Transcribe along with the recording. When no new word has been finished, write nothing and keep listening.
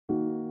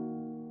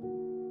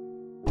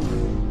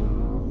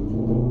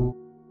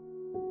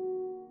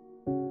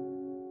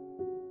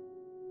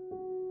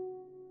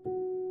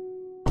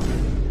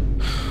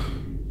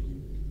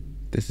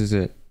This is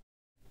it.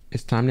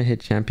 It's time to hit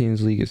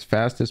Champions League as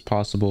fast as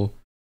possible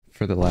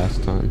for the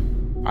last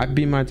time. I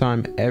beat my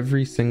time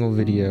every single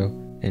video,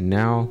 and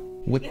now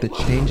with the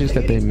changes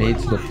that they made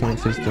to the point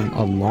system,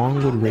 along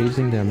with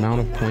raising the amount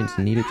of points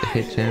needed to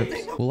hit champs,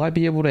 will I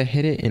be able to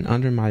hit it in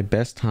under my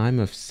best time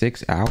of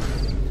 6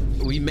 hours?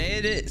 We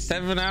made it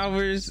 7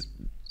 hours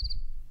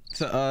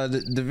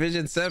to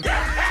Division 7.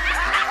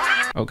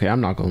 Okay,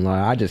 I'm not gonna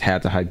lie, I just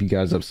had to hype you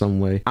guys up some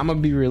way. I'm gonna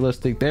be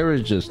realistic, there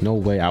was just no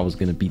way I was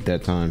gonna beat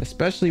that time,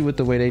 especially with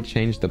the way they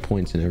changed the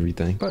points and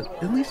everything. But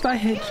at least I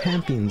hit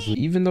Champions League.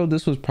 Even though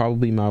this was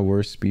probably my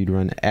worst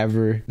speedrun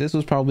ever, this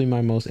was probably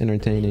my most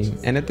entertaining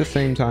and at the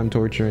same time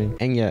torturing.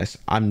 And yes,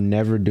 I'm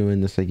never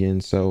doing this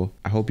again, so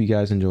I hope you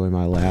guys enjoy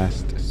my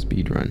last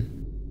speedrun.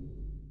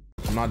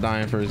 I'm not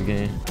dying first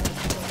game.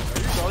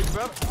 Where's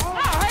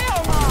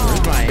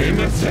my aim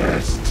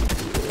assist?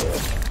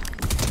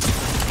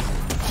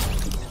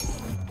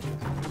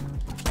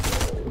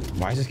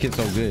 Why is this kid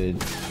so good?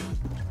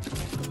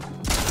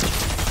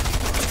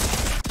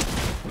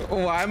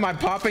 Why am I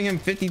popping him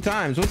 50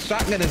 times? What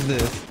shotgun is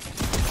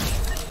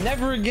this?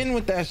 Never again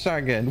with that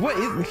shotgun. What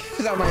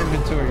is out my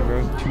inventory,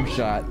 bro? 2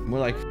 shot. More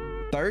like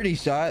 30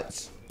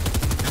 shots.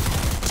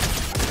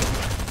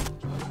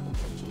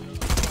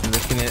 I'm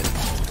risking it.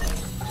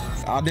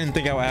 I didn't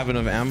think I would have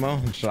enough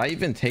ammo. Should I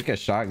even take a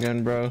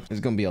shotgun, bro?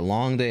 It's gonna be a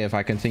long day if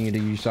I continue to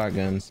use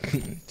shotguns.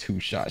 2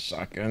 shot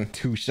shotgun.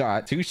 2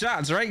 shots,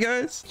 right,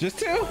 guys? Just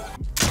 2.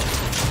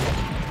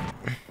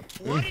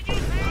 What did you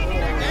say?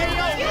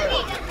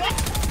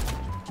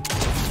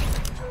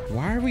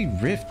 Why are we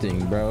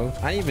rifting, bro?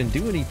 I didn't even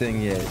do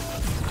anything yet.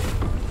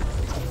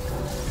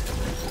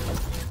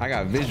 I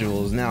got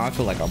visuals now. I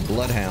feel like a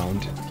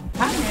bloodhound.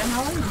 Hi, man.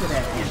 How are you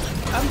today?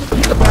 I'm just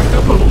gonna back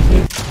up a little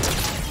bit.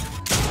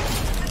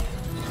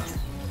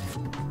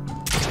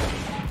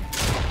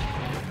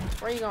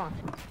 Where you going?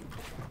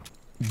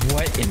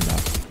 What in the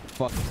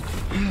fuck?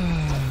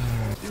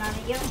 None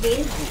of your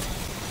business.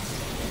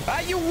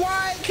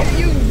 Why can't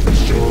you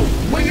shoot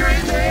when you're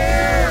in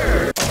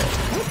there?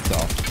 What the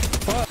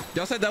fuck?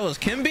 Y'all said that was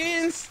Kim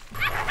Beans?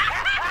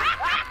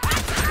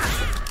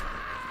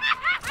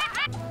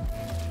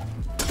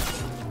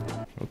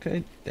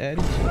 Okay,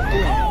 daddy.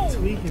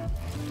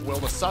 Will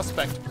the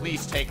suspect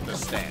please take the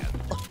stand?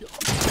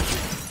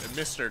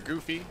 Mr.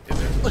 Goofy, is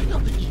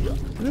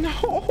it?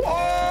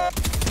 No!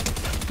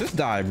 Just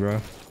die,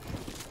 bro.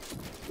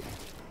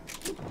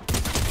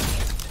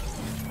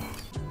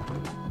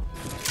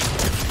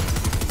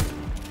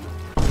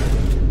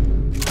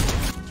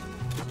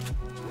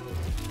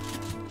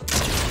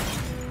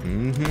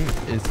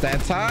 It's that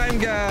time,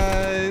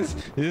 guys.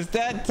 It's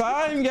that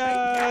time,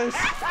 guys.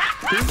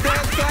 It's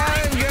that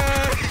time,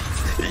 guys.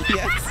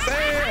 Yes,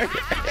 sir.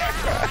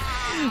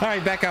 All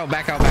right, back out.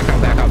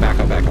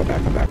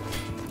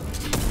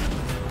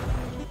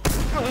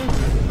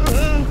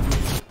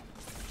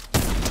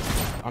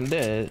 I'm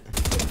dead.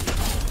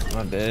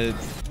 I'm dead.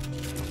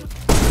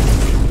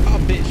 Oh,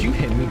 bitch, you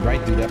hit me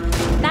right through that.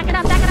 Back it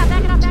up.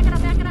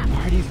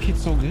 Why are these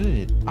kids so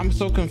good? I'm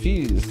so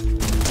confused.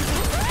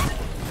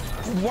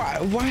 Why?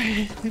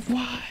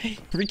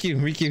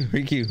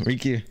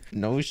 Riku.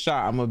 No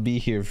shot. I'm gonna be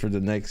here for the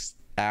next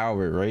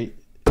hour, right?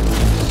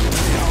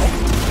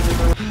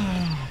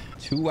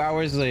 2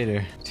 hours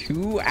later.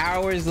 2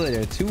 hours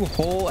later. 2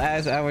 whole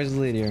ass hours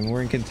later, and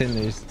we're in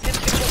contenders.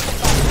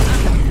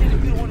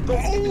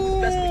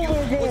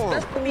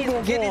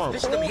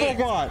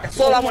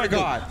 Oh my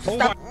god.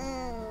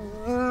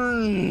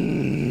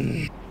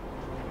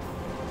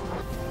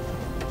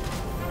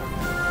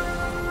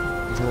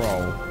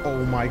 Bro,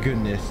 oh my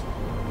goodness.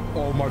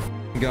 Oh my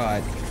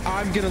god.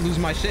 I'm gonna lose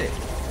my shit.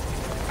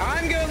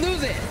 I'm gonna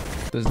lose it.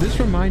 Does this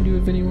remind you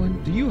of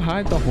anyone? Do you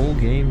hide the whole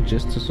game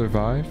just to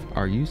survive?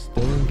 Are you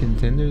still in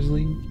Contenders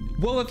League?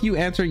 Well, if you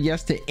answer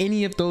yes to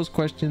any of those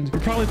questions,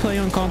 you're probably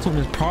playing on console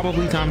and it's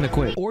probably time to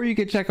quit. Or you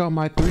could check out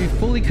my 3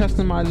 fully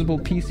customizable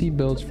PC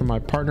builds from my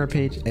partner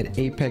page at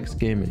Apex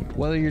Gaming.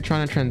 Whether you're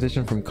trying to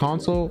transition from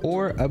console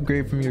or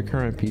upgrade from your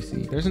current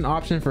PC, there's an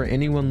option for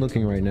anyone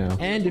looking right now.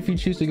 And if you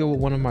choose to go with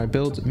one of my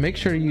builds, make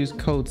sure to use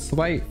code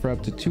SLIGHT for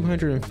up to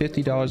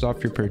 $250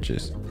 off your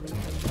purchase.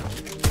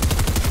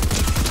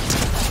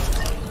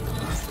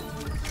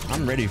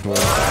 I'm ready for it.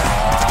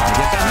 I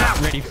guess I'm not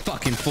ready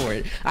fucking for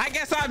it. I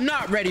guess I'm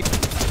not ready.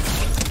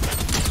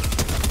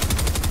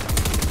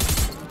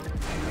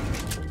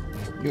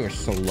 You are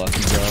so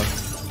lucky, bro.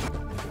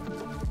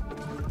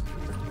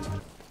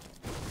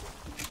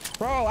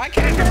 Bro, I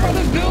can't control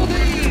this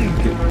building.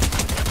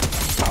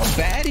 How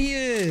bad he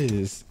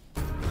is.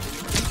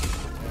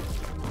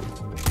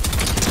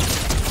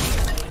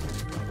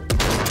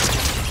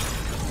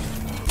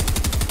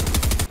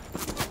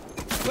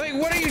 Like,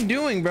 what are you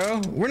doing,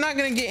 bro? We're not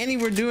gonna get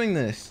anywhere doing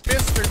this.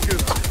 Mr.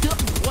 Goofy,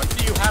 what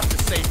do you have to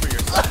say for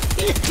yourself?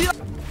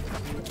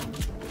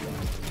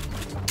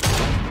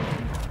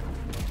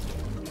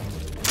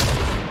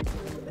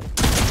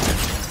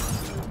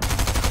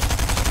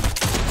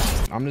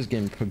 I'm just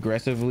getting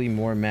progressively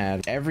more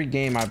mad every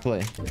game I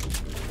play.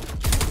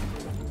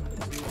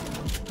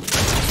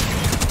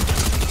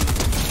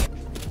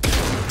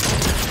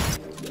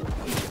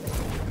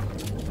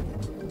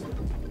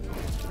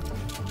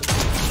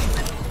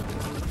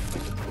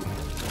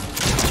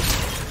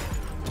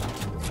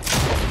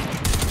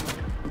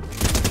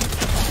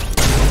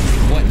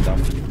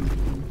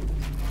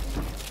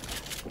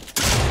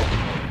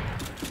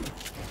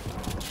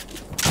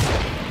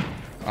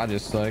 I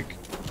just suck.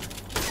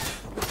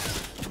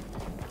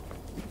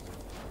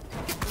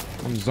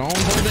 I'm zone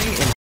holding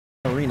in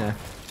arena.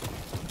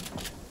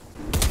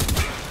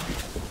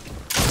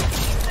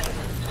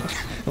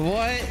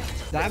 What?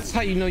 That's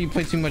how you know you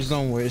play too much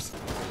Zone Wars.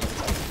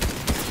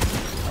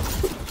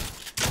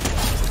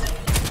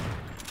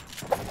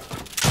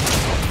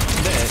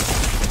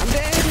 I'm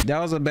dead. That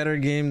was a better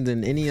game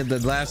than any of the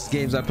last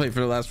games I played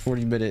for the last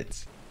 40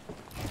 minutes.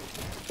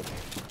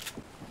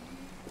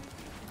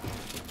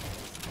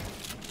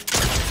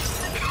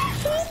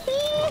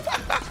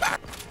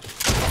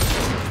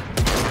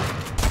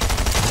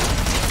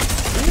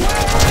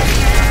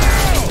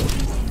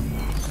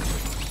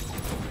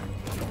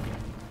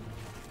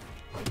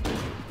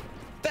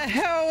 The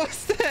hell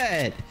was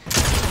that?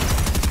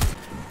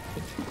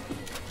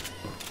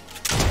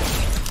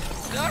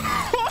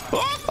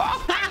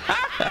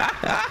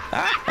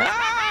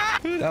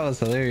 That was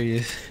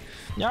hilarious.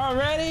 Y'all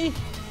ready?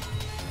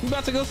 We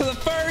about to go to the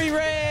furry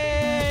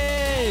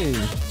rave.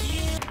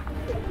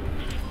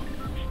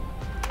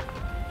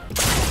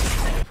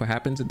 What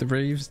happens at the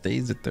rave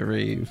stays at the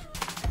rave.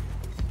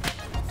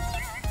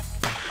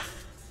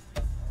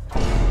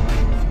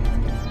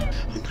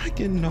 I'm not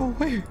getting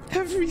nowhere.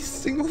 Every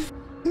single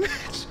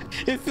match,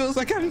 it feels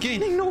like I'm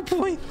gaining no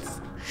points.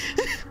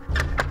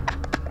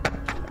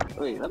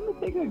 Wait, let me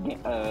take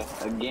a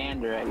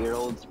gander at your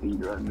old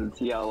speedruns and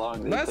see how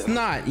long they Let's took.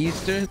 not,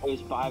 Easter. It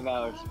was 5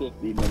 hours,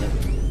 50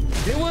 minutes.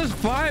 It was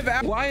 5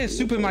 hours. Why is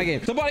Soup in my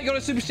game? Somebody go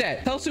to Super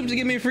Chat. Tell Soup to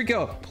give me a free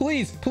kill.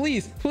 Please,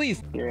 please,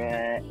 please. You're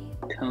at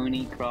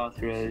Coney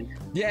Crossroads.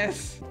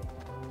 Yes.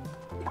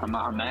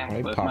 My Mac,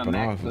 They but popping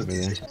my Mac off over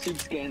there. looks super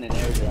scanning an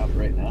airdrop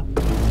right now.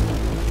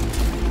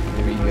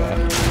 There we go.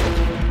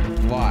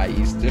 Why,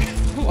 Easter?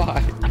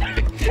 Why?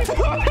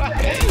 Why?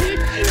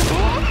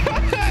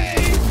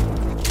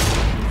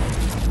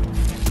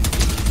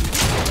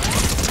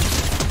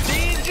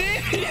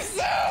 GG,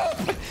 Soup!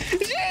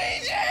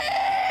 GG!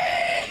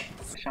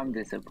 I'm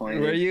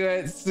disappointed. Where you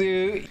at,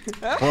 Soup?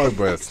 Hard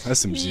breath. That's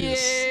some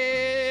juice.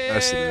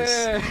 That shit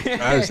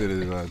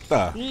is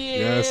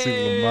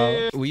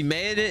Yeah. We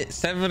made it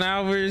 7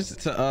 hours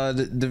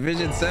to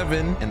Division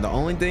 7, and the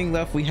only thing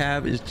left we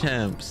have is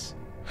champs.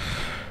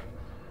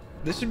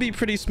 This should be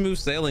pretty smooth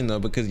sailing though,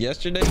 because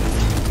yesterday,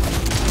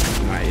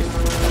 nice.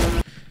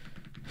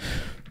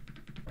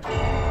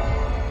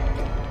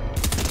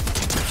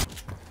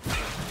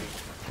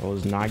 I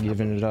was not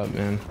giving it up,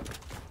 man.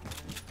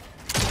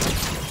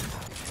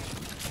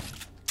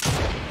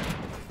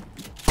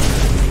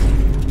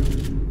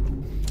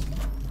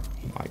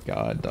 My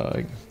God,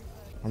 dog.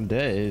 I'm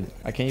dead.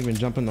 I can't even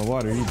jump in the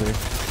water either.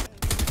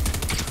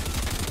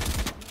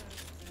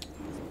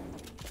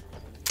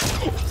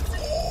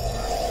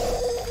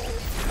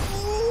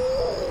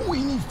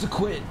 He needs to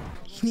quit.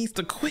 He needs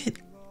to quit.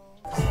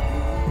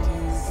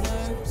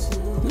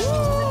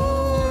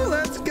 Woo,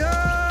 let's go.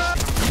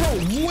 Bro,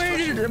 where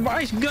did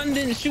my gun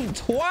didn't shoot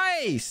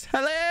twice?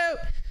 Hello?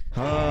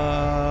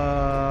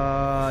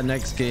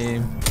 Next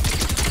game.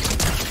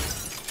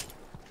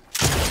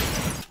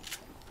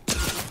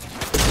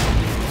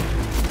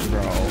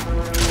 Bro. Oh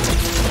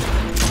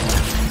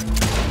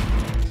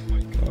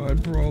my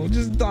God, bro,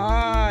 just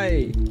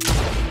die.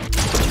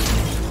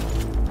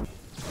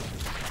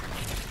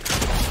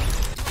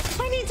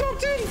 I need top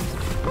 10.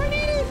 I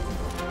need it.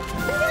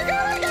 Oh my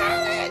God, I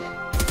got it.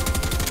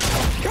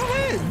 Go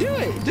ahead, do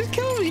it. Just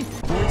kill me.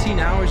 14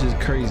 hours is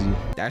crazy.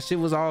 That shit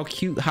was all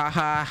cute. Ha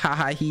ha ha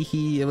ha he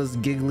he. It was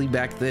giggly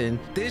back then.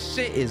 This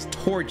shit is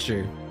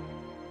torture.